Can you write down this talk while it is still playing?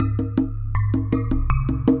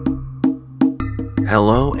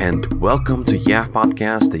Hello and welcome to Yeah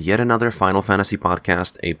Podcast, yet another Final Fantasy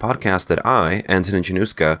podcast, a podcast that I, Antonin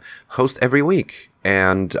Januska, host every week.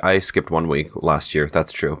 And I skipped 1 week last year,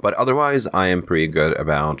 that's true. But otherwise, I am pretty good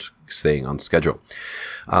about staying on schedule.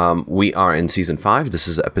 We are in Season 5. This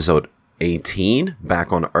is episode 18,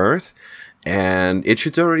 Back on Earth. And it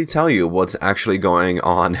should already tell you what's actually going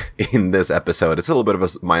on in this episode. It's a little bit of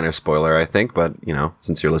a minor spoiler, I think. But, you know,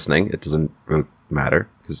 since you're listening, it doesn't really matter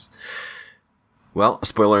because... Well,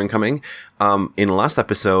 spoiler incoming. In the last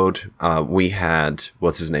episode, we had,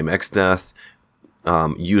 Exdeath,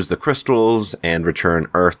 use the crystals and return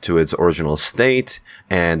Earth to its original state.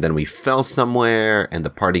 And then we fell somewhere and the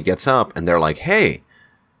party gets up and they're like, hey,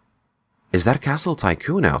 is that Castle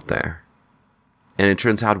Tycoon out there? And it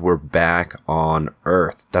turns out we're back on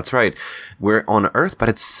Earth. That's right. We're on Earth, but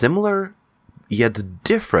it's similar yet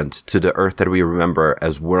different to the Earth that we remember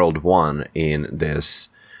as World 1 in this,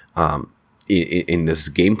 in this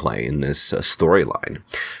gameplay, in this storyline.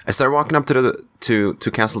 I start walking up to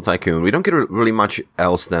Castle Tycoon. We don't get really much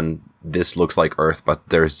else than this looks like Earth, but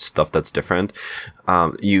there's stuff that's different.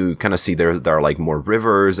 You kind of see there are like more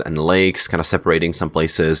rivers and lakes kind of separating some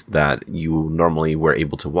places that you normally were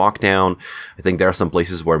able to walk down. I think there are some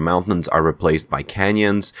places where mountains are replaced by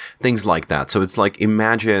canyons, things like that. So it's like,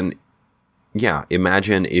 imagine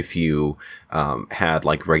if you had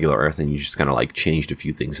like regular Earth and you just kind of like changed a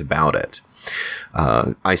few things about it.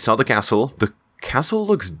 I saw the castle. The castle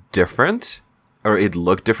looks different, or it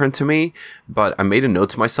looked different to me, but I made a note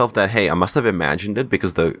to myself that, hey, I must have imagined it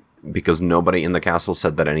because nobody in the castle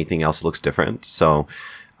said that anything else looks different. So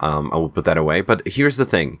I will put that away. But here's the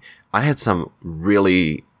thing. I had some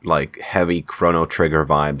really like heavy Chrono Trigger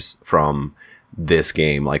vibes from this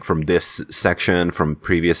game, like from this section, from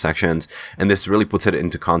previous sections. And this really puts it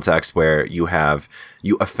into context where you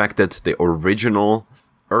affected the original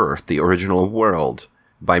Earth, the original world,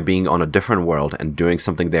 by being on a different world and doing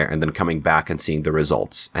something there and then coming back and seeing the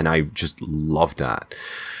results. And I just love that.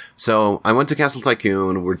 So I went to Castle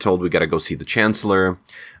Tycoon. We're told we got to go see the Chancellor.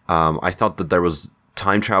 I thought that there was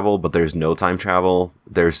time travel, but there's no time travel.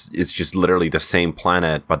 It's just literally the same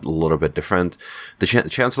planet, but a little bit different. The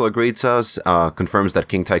Chancellor greets us, confirms that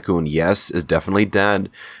King Tycoon, yes, is definitely dead.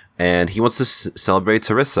 And he wants to celebrate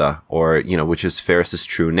Sarissa, or, which is Faris'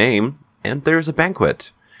 true name. And there's a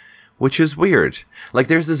banquet, which is weird. Like,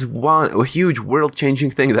 there's this a huge world-changing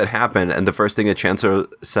thing that happened, and the first thing the Chancellor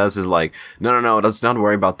says is like, no, let's not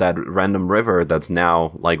worry about that random river that's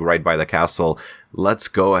now, like, right by the castle. Let's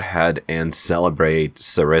go ahead and celebrate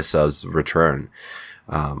Sarissa's return.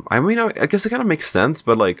 I guess it kind of makes sense,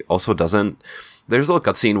 but, like, also doesn't. There's a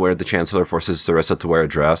little cutscene where the Chancellor forces Sarissa to wear a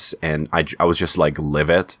dress, and I was just, like,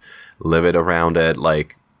 livid around it.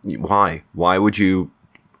 Like, why? Why would you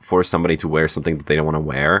force somebody to wear something that they don't want to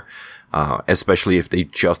wear, especially if they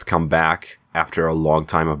just come back after a long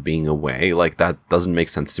time of being away? Like, that doesn't make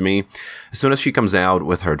sense to me. As soon as she comes out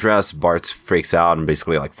with her dress, Bartz freaks out and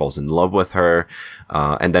basically like falls in love with her.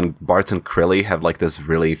 And then Bartz and Krilly have like this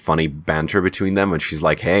really funny banter between them, and she's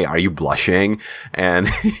like, hey, are you blushing? And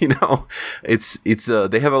it's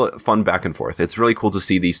they have a fun back and forth. It's really cool to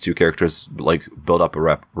see these two characters like build up a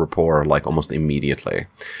rapport like almost immediately.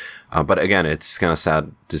 But again, it's kind of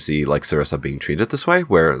sad to see like Sarissa being treated this way,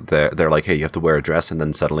 where they're like, hey, you have to wear a dress. And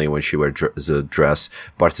then suddenly when she wears a dress,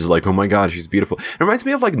 Bartz is like, oh my God, she's beautiful. It reminds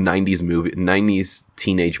me of like 90s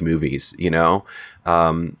teenage movies,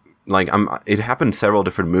 it happened in several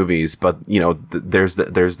different movies, but there's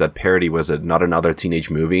that parody, was it Not Another Teenage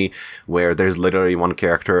Movie, where there's literally one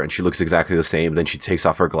character and she looks exactly the same. Then she takes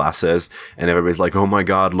off her glasses and everybody's like, oh my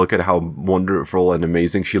God, look at how wonderful and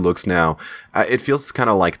amazing she looks now. It feels kind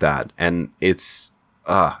of like that. And it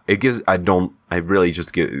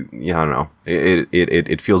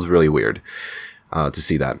feels really weird, to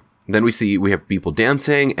see that. Then we have people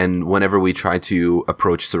dancing, and whenever we try to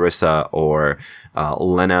approach Sarissa or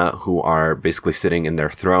Lena, who are basically sitting in their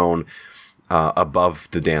throne above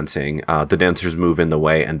the dancing, the dancers move in the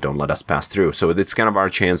way and don't let us pass through. So it's kind of our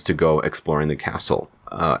chance to go exploring the castle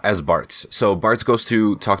as Bartz. So Bartz goes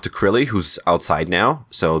to talk to Krilly, who's outside now.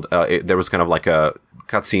 So there was kind of like a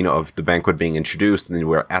cutscene of the banquet being introduced, and then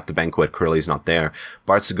we're at the banquet. Krilly's not there.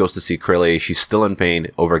 Bartz goes to see Krilly. She's still in pain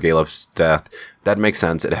over Galef's death. That makes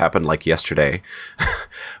sense. It happened like yesterday.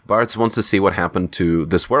 Bartz wants to see what happened to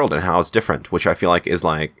this world and how it's different, which I feel like is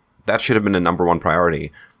like, that should have been the number one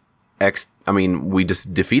priority. We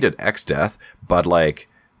just defeated Exdeath, but like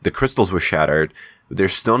the crystals were shattered.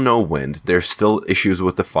 There's still no wind. There's still issues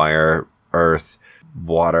with the fire, earth,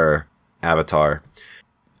 water, avatar.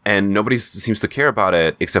 And nobody seems to care about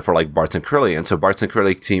it except for like Bartz and Krilly. And so Bartz and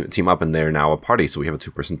Krilly team up, and they're now a party. So we have a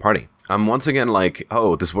 2-person party. I'm once again like,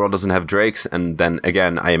 oh, this world doesn't have drakes, and then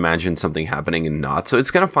again, I imagine something happening and not. So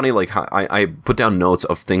it's kind of funny, like, how I put down notes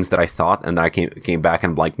of things that I thought, and then I came back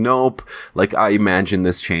and I'm like, nope, like, I imagined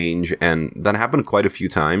this change, and that happened quite a few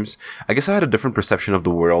times. I guess I had a different perception of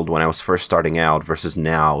the world when I was first starting out versus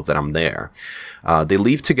now that I'm there. They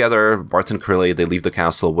leave together, Bart and Crilly, they leave the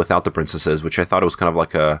castle without the princesses, which I thought was kind of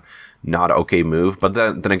like a not okay move, but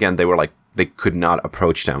then again, they were like, they could not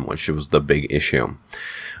approach them, which was the big issue.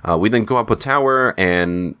 We then go up a tower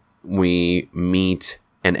and we meet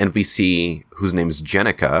an NPC whose name is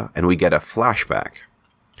Jenica, and we get a flashback.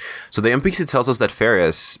 So the NPC tells us that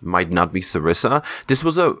Ferris might not be Sarissa. This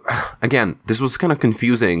was kind of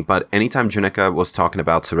confusing, but anytime Jenica was talking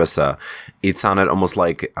about Sarissa, it sounded almost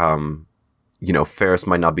like, Ferris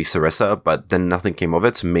might not be Sarissa, but then nothing came of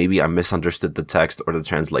it. So maybe I misunderstood the text or the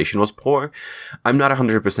translation was poor. I'm not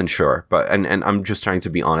 100% sure, but, and I'm just trying to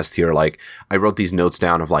be honest here. Like, I wrote these notes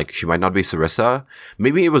down of like, she might not be Sarissa.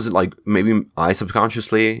 Maybe it was like, maybe I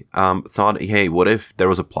subconsciously, thought, hey, what if there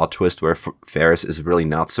was a plot twist where Ferris is really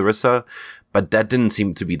not Sarissa? But that didn't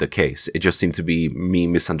seem to be the case. It just seemed to be me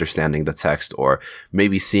misunderstanding the text, or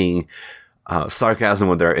maybe seeing sarcasm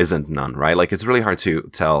when there isn't none, right? Like, it's really hard to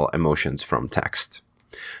tell emotions from text.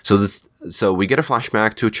 So we get a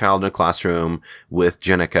flashback to a child in a classroom with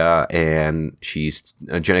Jenica, and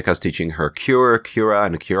Jenica's teaching her Cura,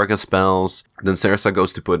 and Curaga spells. Then Sarissa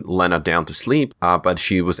goes to put Lena down to sleep, but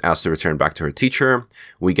she was asked to return back to her teacher.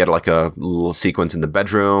 We get like a little sequence in the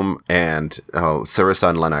bedroom, and Sarissa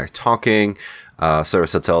and Lena are talking.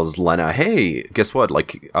 Sarissa tells Lena, hey, guess what?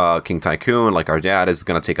 Like, King Tycoon, like our dad, is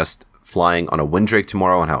gonna take us flying on a Windrake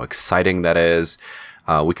tomorrow, and how exciting that is.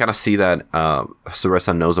 We kind of see that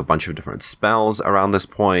Sarissa knows a bunch of different spells around this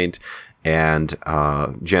point, and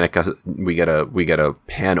Jenica, we get a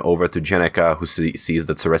pan over to Jenica, who sees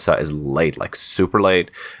that Sarissa is late, like super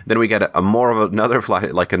late. Then we get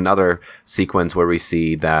another sequence where we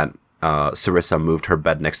see that Sarissa moved her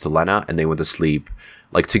bed next to Lena, and they went to sleep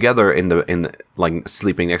like together in like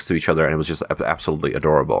sleeping next to each other, and it was just absolutely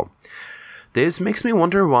adorable. This makes me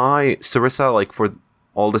wonder why Sarissa, like, for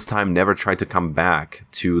all this time, never tried to come back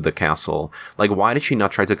to the castle. Like, why did she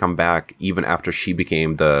not try to come back even after she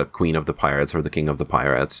became the queen of the pirates or the king of the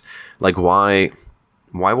pirates? Like, why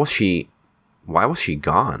was she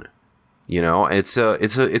gone? You know, it's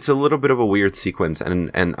a little bit of a weird sequence,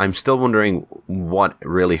 and I'm still wondering what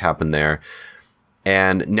really happened there.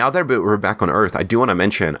 And now that we're back on Earth, I do want to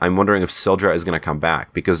mention, I'm wondering if Sildra is going to come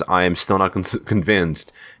back, because I am still not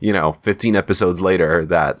convinced, 15 episodes later,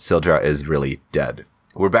 that Sildra is really dead.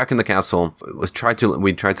 We're back in the castle. We tried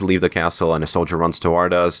to leave the castle, and a soldier runs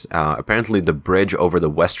toward us. Apparently, the bridge over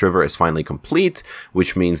the West River is finally complete,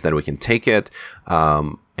 which means that we can take it.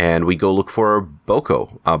 And we go look for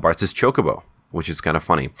Boko, Bart's chocobo, which is kind of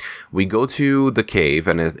funny. We go to the cave,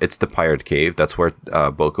 and it's the pirate cave. That's where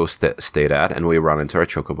Boko stayed at, and we run into our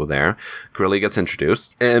chocobo there. Crilly gets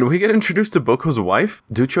introduced, and we get introduced to Boko's wife.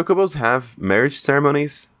 Do chocobos have marriage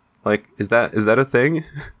ceremonies? Like, is that a thing?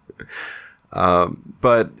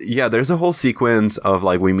 But yeah, there's a whole sequence of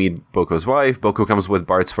like, we meet Boko's wife. Boko comes with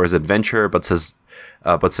Bart's for his adventure, but says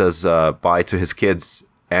bye to his kids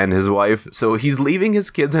and his wife. So he's leaving his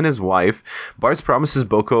kids and his wife. Bart promises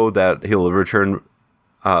Boko that he'll return.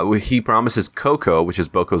 He promises Coco, which is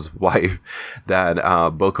Boko's wife, that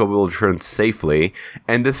Boko will return safely.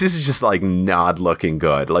 And this is just like not looking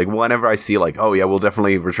good. Like, whenever I see like, oh yeah, we'll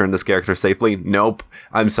definitely return this character safely. Nope.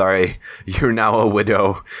 I'm sorry. You're now a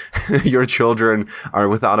widow. Your children are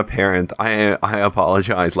without a parent. I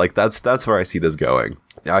apologize. Like, that's where I see this going.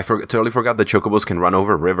 I totally forgot that chocobos can run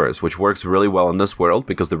over rivers, which works really well in this world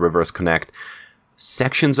because the rivers connect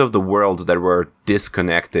sections of the world that were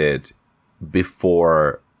disconnected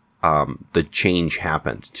before the change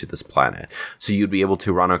happened to this planet. So you'd be able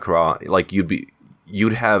to run across, like,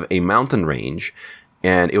 you'd have a mountain range,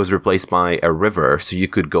 and it was replaced by a river. So you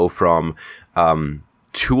could go from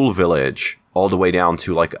Tool Village all the way down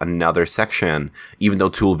to like another section, even though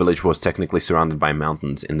Tool Village was technically surrounded by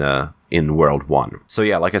mountains in World 1. So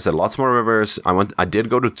yeah, like I said, lots more rivers. I did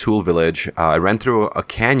go to Tool Village. I ran through a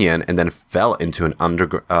canyon and then fell into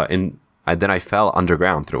an then I fell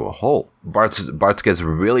underground through a hole. Bart gets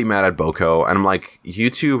really mad at Boko, and I'm like, you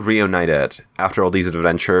two reunited after all these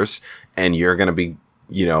adventures, and you're gonna be,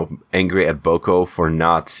 angry at Boko for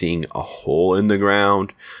not seeing a hole in the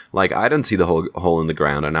ground. Like, I didn't see the hole in the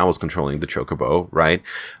ground, and I was controlling the chocobo, right?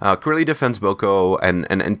 Crilly defends Boko,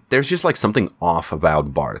 and there's just like something off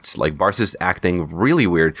about Bart's. Like, Bart's is acting really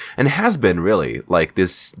weird, and has been really, like,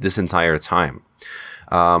 this entire time.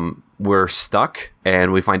 We're stuck,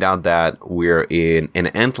 and we find out that we're in an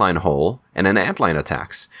antlion hole, and an antlion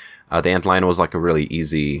attacks. The Antlion was like a really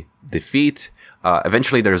easy defeat.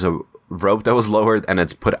 Eventually, there's a rope that was lowered and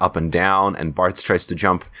it's put up and down, and Bart tries to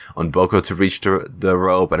jump on Boko to reach the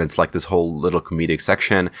rope, and it's like this whole little comedic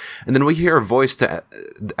section. And then we hear a voice to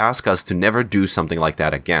ask us to never do something like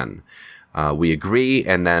that again. We agree,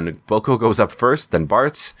 and then Boko goes up first, then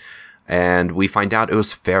Bart, and we find out it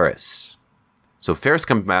was Ferris. So Ferris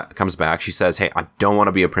comes back. She says, hey, I don't want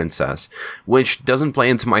to be a princess, which doesn't play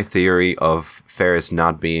into my theory of Ferris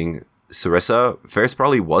not being Sarissa. Ferris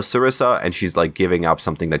probably was Sarissa, and she's like giving up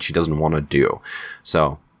something that she doesn't want to do.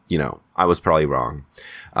 So, I was probably wrong.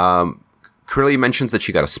 Curly mentions that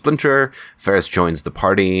she got a splinter. Ferris joins the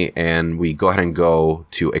party, and we go ahead and go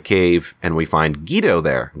to a cave, and we find Guido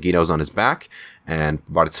there. Guido's on his back, and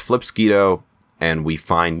Bart flips Guido, and we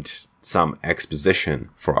find some exposition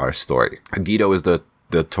for our story. Guido is the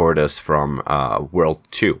tortoise from World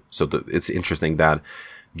 2. So it's interesting that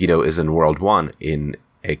Guido is in World 1 in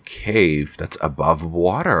a cave that's above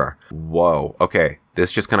water. Whoa. Okay.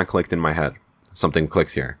 This just kind of clicked in my head. Something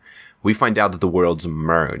clicked here. We find out that the worlds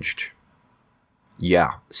merged.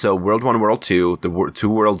 Yeah. So World 1, World 2, the two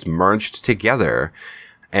worlds merged together,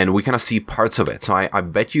 and we kind of see parts of it. So I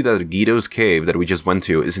bet you that Guido's cave that we just went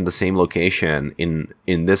to is in the same location in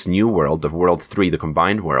this new world, the World 3, the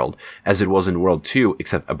combined world, as it was in World 2,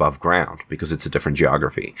 except above ground, because it's a different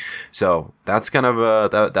geography. So that's kind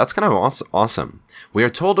of awesome. We are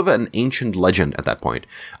told of an ancient legend at that point.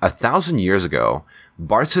 1,000 years ago,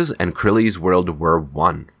 Bart's and Krilly's world were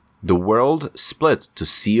one. The world split to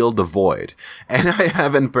seal the void. And I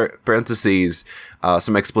have in parentheses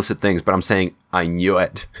some explicit things, but I'm saying I knew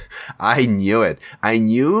it. I knew it. I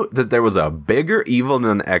knew that there was a bigger evil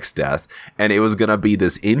than Exdeath, and it was going to be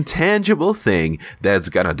this intangible thing that's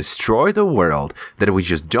going to destroy the world that we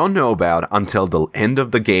just don't know about until the end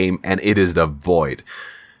of the game, and it is the void.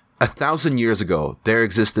 1,000 years ago, there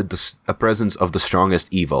existed a presence of the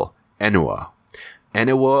strongest evil, Enua.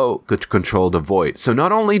 Enua could control the void. So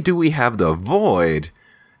not only do we have the void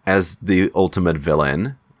as the ultimate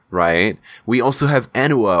villain, right? We also have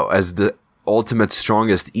Enua as the ultimate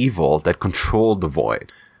strongest evil that controlled the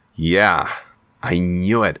void. Yeah, I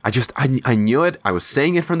knew it. I knew it. I was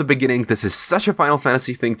saying it from the beginning. This is such a Final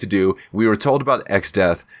Fantasy thing to do. We were told about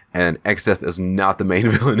Exdeath, and Exdeath is not the main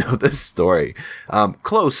villain of this story.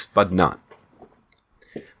 Close, but not.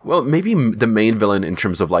 Well, maybe the main villain in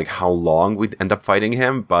terms of like how long we'd end up fighting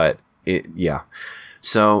him, but yeah.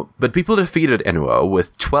 So, but people defeated Enua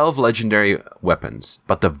with 12 legendary weapons,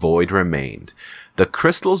 but the void remained. The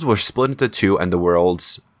crystals were split into two and the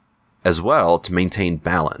worlds as well to maintain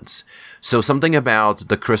balance. So something about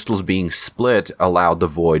the crystals being split allowed the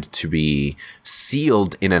void to be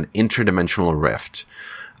sealed in an interdimensional rift.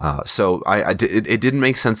 So it didn't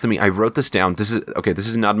make sense to me. I wrote this down. This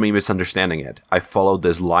is not me misunderstanding it. I followed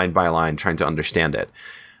this line by line trying to understand it.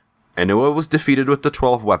 Enua was defeated with the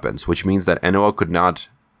 12 weapons, which means that Enua could not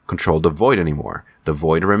control the void anymore. The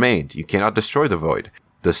void remained. You cannot destroy the void.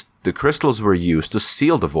 The crystals were used to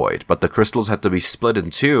seal the void, but the crystals had to be split in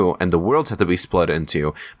two, and the worlds had to be split in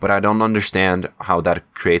two, but I don't understand how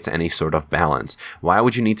that creates any sort of balance. Why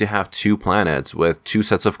would you need to have two planets with two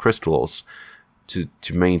sets of crystals to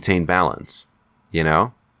maintain balance,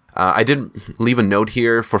 I did leave a note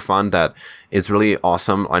here for fun that it's really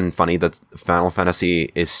awesome and funny that Final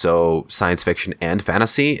Fantasy is so science fiction and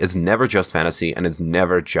fantasy. It's never just fantasy, and it's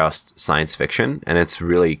never just science fiction, and it's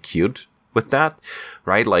really cute with that,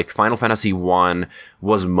 right? Like Final Fantasy 1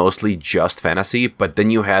 was mostly just fantasy, but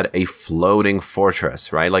then you had a floating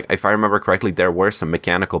fortress, right? Like if I remember correctly, there were some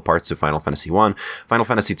mechanical parts to Final Fantasy 1. Final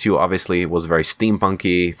Fantasy 2 obviously was very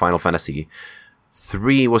steampunky. Final Fantasy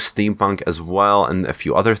 3 was steampunk as well, and a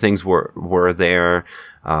few other things were there.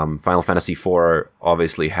 Final Fantasy 4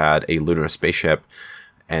 obviously had a lunar spaceship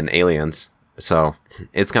and aliens, so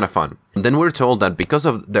it's kind of fun. And then we're told that because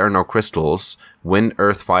there are no crystals, wind,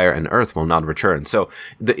 earth, fire, and earth will not return. So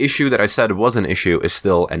the issue that I said was an issue is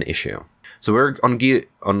still an issue. So we're on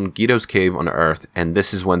Guido's cave on Earth, and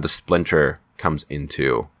this is when the splinter comes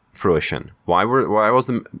into fruition. Why was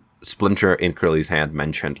the splinter in Curly's hand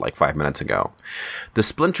mentioned like 5 minutes ago? The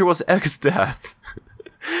splinter was Exdeath.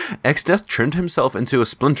 Exdeath turned himself into a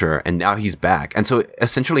splinter, and now he's back. And so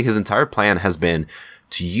essentially his entire plan has been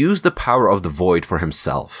to use the power of the void for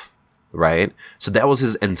himself, right? So that was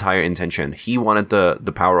his entire intention. He wanted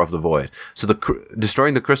the power of the void. So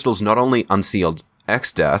destroying the crystals not only unsealed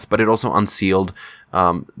Exdeath, but it also unsealed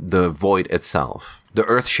the void itself. The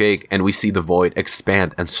earth shake, and we see the void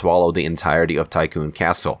expand and swallow the entirety of Tycoon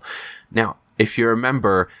Castle. Now, if you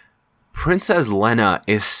remember, Princess Lena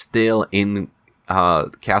is still in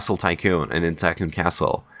Castle Tycoon and in Tycoon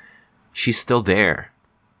Castle. She's still there.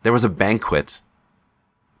 There was a banquet.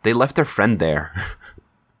 They left their friend there.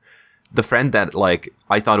 The friend that, like,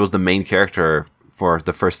 I thought was the main character for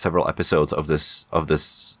the first several episodes of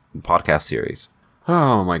this podcast series.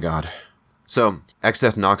 Oh my god. So,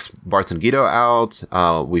 Exdeath knocks Bartz and Guido out.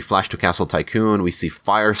 We flash to Castle Tycoon. We see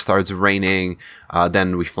fire starts raining.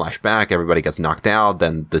 Then we flash back. Everybody gets knocked out.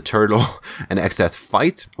 Then the turtle and Exdeath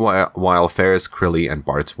fight while Ferris, Krilly, and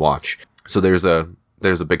Bartz watch. So there's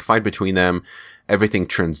a big fight between them. Everything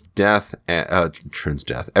turns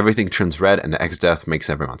Everything turns red, and Exdeath makes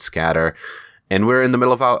everyone scatter. And we're in the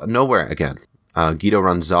middle of nowhere again. Guido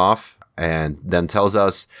runs off and then tells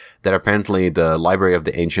us that apparently the Library of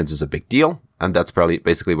the Ancients is a big deal, and that's probably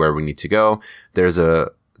basically where we need to go. There's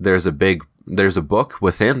a book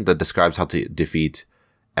within that describes how to defeat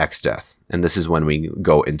Exdeath, and this is when we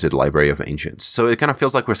go into the Library of Ancients. So it kind of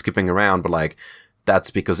feels like we're skipping around, but like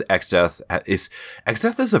that's because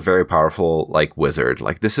Exdeath is a very powerful like wizard.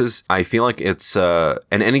 Like this is, I feel like it's and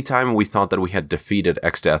anytime we thought that we had defeated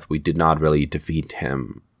Exdeath, we did not really defeat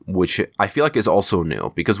him, which I feel like is also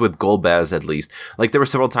new, because with Golbez, at least, like there were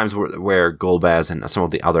several times where Golbez and some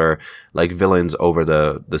of the other like villains over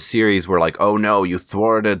the series were like, oh no, you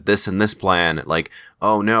thwarted this and this plan. Like,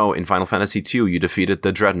 oh no, in Final Fantasy II, you defeated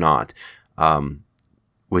the Dreadnought.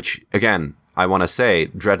 Which again, I want to say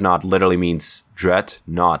Dreadnought literally means dread,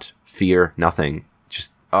 not fear, nothing.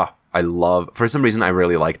 Just, for some reason, I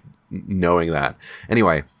really like knowing that.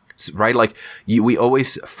 Anyway, right? Like, we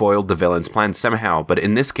always foiled the villain's plan somehow, but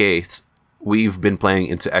in this case, we've been playing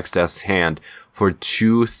into Exdeath's hand for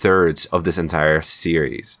 2/3 of this entire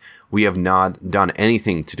series. We have not done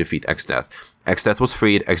anything to defeat Exdeath. Exdeath was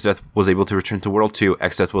freed. Exdeath was able to return to World 2.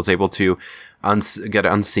 Exdeath was able to get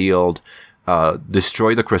unsealed,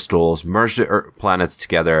 destroy the crystals, merge the planets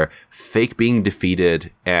together, fake being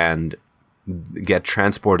defeated, and get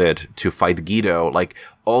transported to fight Guido. Like,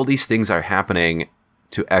 all these things are happening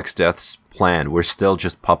to Exdeath's plan. We're still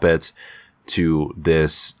just puppets to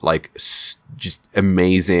this, like, just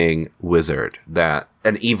amazing wizard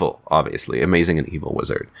amazing and evil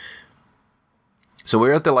wizard. So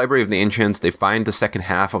we're at the Library of the Ancients. They find the second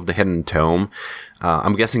half of the Hidden Tome.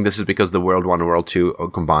 I'm guessing this is because the World 1 and World 2 are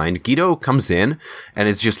combined. Guido comes in and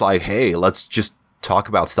it's just like, hey, let's just talk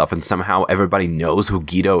about stuff. And somehow everybody knows who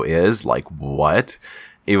Guido is. Like, what?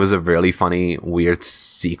 It was a really funny, weird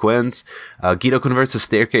sequence. Guido converts a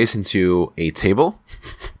staircase into a table.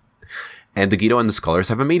 And the Guido and the scholars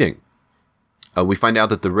have a meeting. We find out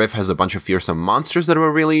that the Rift has a bunch of fearsome monsters that were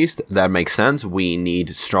released. That makes sense. We need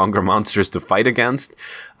stronger monsters to fight against.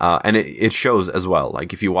 And it shows as well.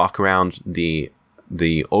 Like, if you walk around the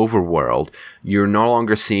overworld, you're no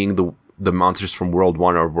longer seeing the monsters from World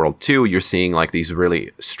 1 or World 2. You're seeing, like, these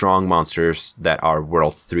really strong monsters that are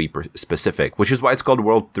World 3 specific, which is why it's called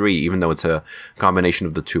World 3, even though it's a combination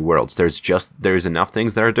of the two worlds. There's enough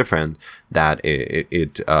things that are different that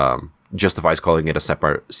it justifies calling it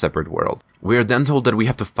a separate world. We are then told that we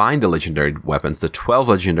have to find the legendary weapons, the 12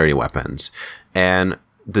 legendary weapons, and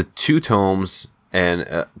the two tomes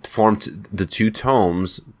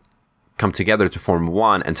come together to form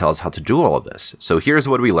one and tell us how to do all of this. So here's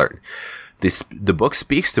what we learn. The book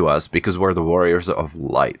speaks to us because we're the warriors of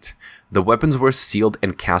light. The weapons were sealed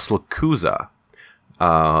in Castle Kuza,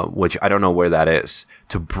 which I don't know where that is.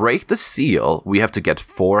 To break the seal, we have to get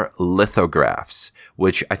 4 lithographs,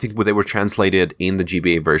 which I think they were translated in the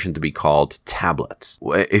GBA version to be called tablets.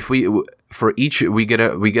 If we get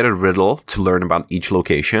a riddle to learn about each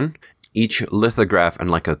location. Each lithograph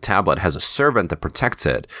and like a tablet has a servant that protects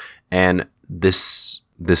it, and this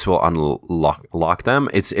will unlock them.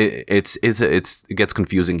 It gets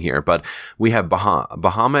confusing here, but we have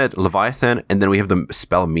Bahamut, Leviathan, and then we have the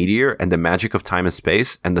spell Meteor and the magic of time and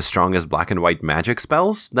space, and the strongest black and white magic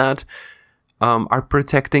spells that are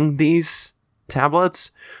protecting these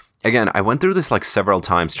tablets. Again, I went through this like several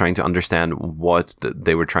times trying to understand what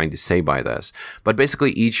they were trying to say by this. But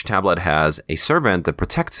basically each tablet has a servant that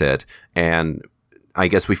protects it, and I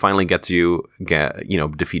guess we finally get to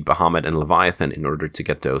defeat Bahamut and Leviathan in order to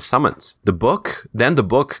get those summons. The book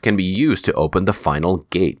can be used to open the final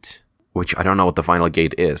gate, which I don't know what the final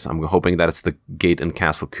gate is. I'm hoping that it's the gate in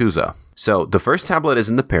Castle Kuza. So the first tablet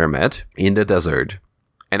is in the pyramid, in the desert,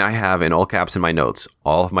 and I have in all caps in my notes,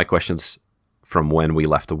 all of my questions from when we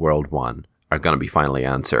left the World 1 are going to be finally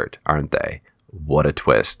answered, aren't they? What a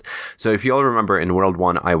twist. So if you all remember in World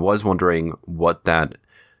 1, I was wondering what that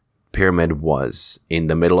pyramid was in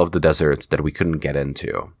the middle of the desert that we couldn't get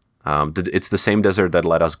into. It's the same desert that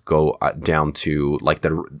let us go down to like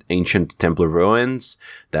the ancient Templar ruins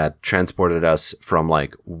that transported us from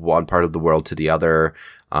like one part of the world to the other.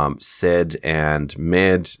 Sid and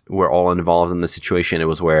Mid were all involved in the situation. It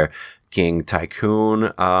was where King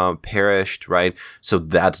Tycoon perished, right? So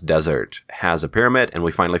that desert has a pyramid, and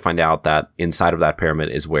we finally find out that inside of that pyramid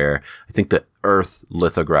is where I think the Earth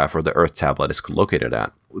lithograph or the Earth tablet is located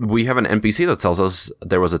at. We have an NPC that tells us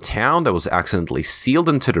there was a town that was accidentally sealed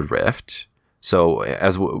into the rift. So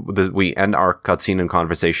as we end our cutscene and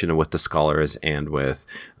conversation with the scholars and with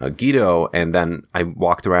Guido, and then I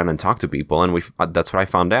walked around and talked to people, and that's what I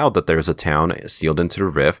found out, that there's a town sealed into the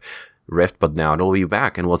rift, but now it'll be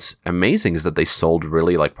back. And what's amazing is that they sold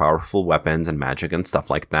really like powerful weapons and magic and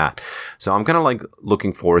stuff like that. So I'm kind of like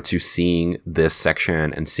looking forward to seeing this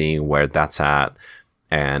section and seeing where that's at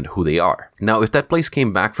and who they are. Now, if that place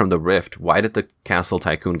came back from the rift, why did the Castle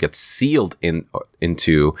Tycoon get sealed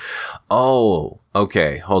into... Oh,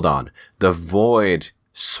 okay, hold on. The void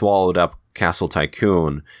swallowed up Castle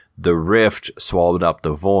Tycoon. The rift swallowed up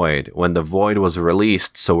the void. When the void was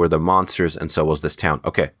released, so were the monsters, and so was this town.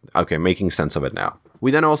 Okay, making sense of it now.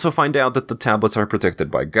 We then also find out that the tablets are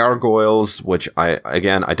protected by gargoyles, which I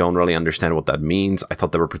don't really understand what that means. I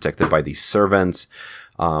thought they were protected by these servants,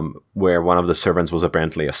 where one of the servants was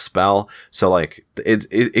apparently a spell. So like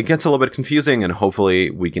it gets a little bit confusing, and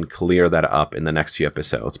hopefully we can clear that up in the next few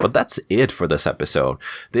episodes. But that's it for this episode.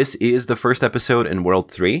 This is the first episode in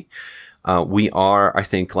World 3. We are, I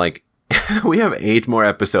think, like, we have 8 more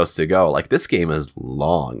episodes to go. Like, this game is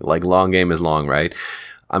long. Like, long game is long, right?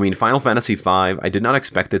 I mean, Final Fantasy V, I did not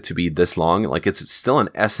expect it to be this long. Like, it's still an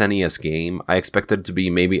SNES game. I expected it to be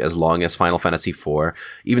maybe as long as Final Fantasy IV,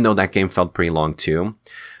 even though that game felt pretty long too.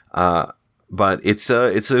 But it's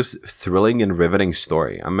a thrilling and riveting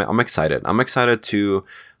story. I'm excited. I'm excited to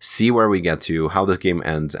see where we get to, how this game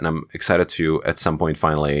ends, and I'm excited to, at some point,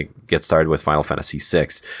 finally get started with Final Fantasy VI.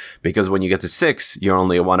 Because when you get to 6, you're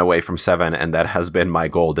only one away from 7, and that has been my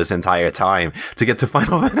goal this entire time, to get to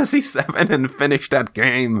Final Fantasy VII and finish that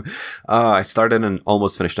game. I started and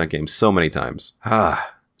almost finished that game so many times.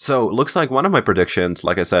 So, looks like one of my predictions,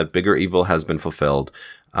 like I said, Bigger Evil has been fulfilled.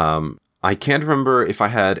 I can't remember if I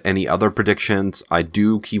had any other predictions. I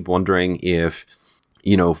do keep wondering if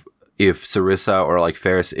Sarissa or like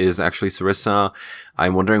Faris is actually Sarissa.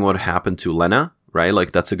 I'm wondering what happened to Lena, right?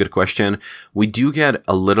 Like, that's a good question. We do get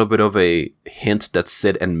a little bit of a hint that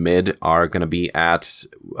Sid and Mid are going to be at,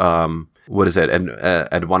 at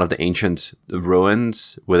one of the ancient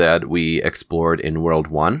ruins that we explored in World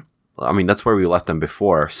 1. I mean, that's where we left them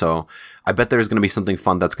before. So I bet there's going to be something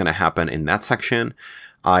fun that's going to happen in that section.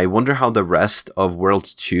 I wonder how the rest of World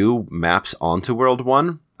 2 maps onto World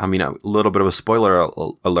 1. I mean, a little bit of a spoiler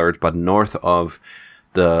alert, but north of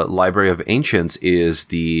the Library of Ancients is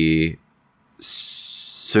the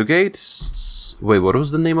Surgate? Wait, what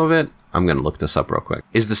was the name of it? I'm going to look this up real quick.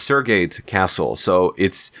 Is the Surgate Castle. So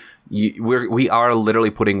we are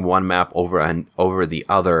literally putting one map over the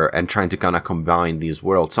other and trying to kind of combine these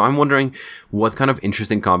worlds. So I'm wondering what kind of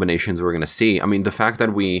interesting combinations we're going to see. I mean, the fact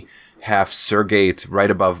that we have Surgate right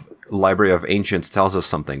above Library of Ancients tells us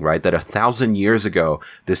something, right? That 1,000 years ago,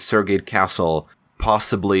 this Surgate Castle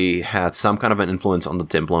possibly had some kind of an influence on the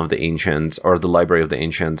Temple of the Ancients or the Library of the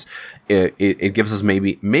Ancients. It gives us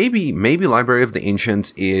maybe Library of the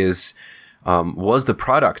Ancients was the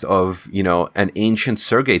product of, an ancient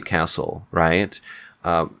Surgate Castle, right?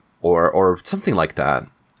 Or something like that.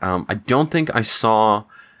 I don't think I saw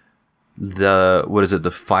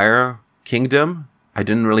the Fire Kingdom. I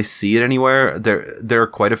didn't really see it anywhere. There are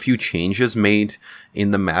quite a few changes made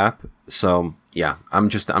in the map. So yeah, I'm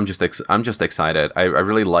just excited. I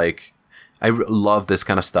love this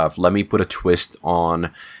kind of stuff. Let me put a twist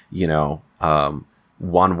on,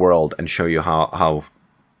 one world and show you how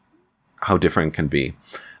different it can be.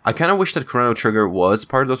 I kind of wish that Chrono Trigger was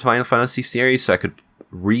part of the Final Fantasy series so I could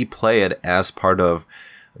replay it as part of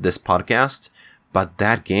this podcast. But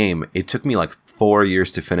that game, it took me like 4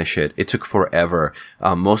 years to finish it. It took forever,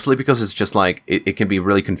 mostly because it's just like, it can be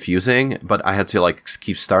really confusing, but I had to like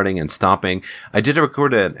keep starting and stopping. I did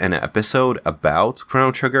record an episode about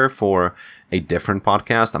Chrono Trigger for a different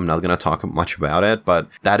podcast. I'm not going to talk much about it, but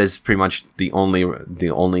that is pretty much the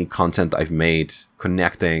only content I've made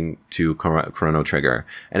connecting to Chrono Trigger.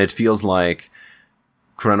 And it feels like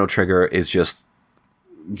Chrono Trigger is just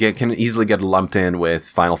can easily get lumped in with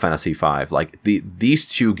Final Fantasy V. Like these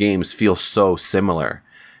two games feel so similar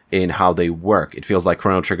in how they work. It feels like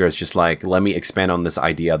Chrono Trigger is just like, let me expand on this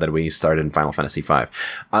idea that we started in Final Fantasy V.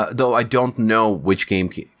 Though I don't know which game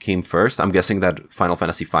came first. I'm guessing that Final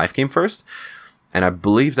Fantasy V came first. And I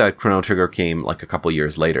believe that Chrono Trigger came like a couple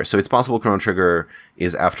years later. So it's possible Chrono Trigger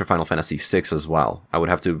is after Final Fantasy VI as well. I would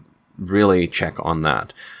have to really check on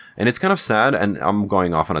that. And it's kind of sad, and I'm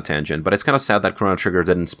going off on a tangent, but it's kind of sad that Chrono Trigger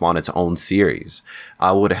didn't spawn its own series.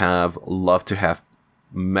 I would have loved to have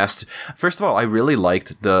First of all, I really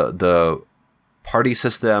liked the party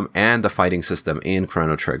system and the fighting system in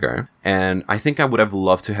Chrono Trigger. And I think I would have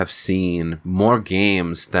loved to have seen more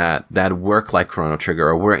games that work like Chrono Trigger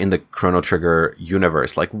or were in the Chrono Trigger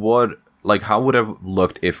universe. Like how would it have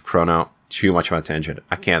looked if too much of a tangent.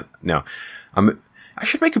 I can't, no. I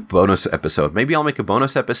should make a bonus episode. Maybe I'll make a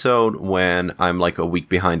bonus episode when I'm like a week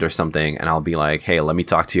behind or something, and I'll be like, hey, let me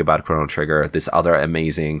talk to you about Chrono Trigger, this other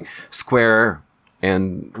amazing Square,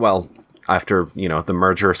 and, well, after, the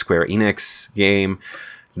merger Square Enix game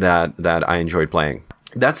that I enjoyed playing.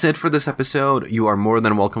 That's it for this episode. You are more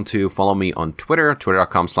than welcome to follow me on Twitter,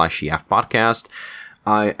 twitter.com/YAFPodcast.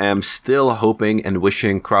 I am still hoping and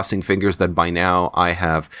wishing, crossing fingers, that by now I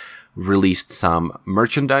have released some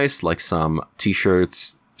merchandise, like some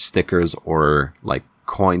t-shirts, stickers, or like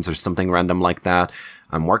coins or something random like that.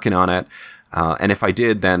 I'm working on it. And if I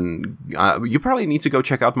did, then you probably need to go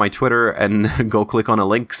check out my Twitter and go click on a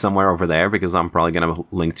link somewhere over there, because I'm probably going to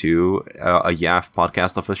link to a YAF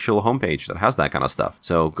podcast official homepage that has that kind of stuff.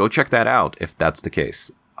 So go check that out if that's the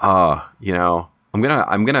case. I'm gonna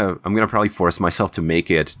probably force myself to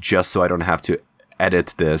make it just so I don't have to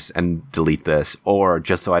edit this and delete this, or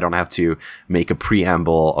just so I don't have to make a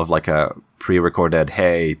preamble of like a pre-recorded,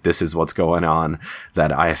 hey, this is what's going on,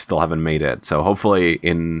 that I still haven't made it. So hopefully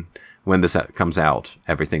when this comes out,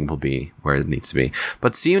 everything will be where it needs to be.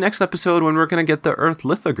 But see you next episode when we're going to get the Earth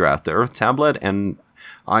lithograph, the Earth tablet, and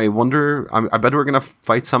I bet we're going to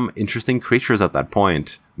fight some interesting creatures at that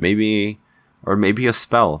point. Maybe a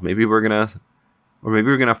spell. Maybe we're going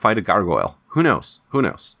to fight a gargoyle. Who knows?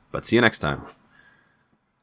 But see you next time.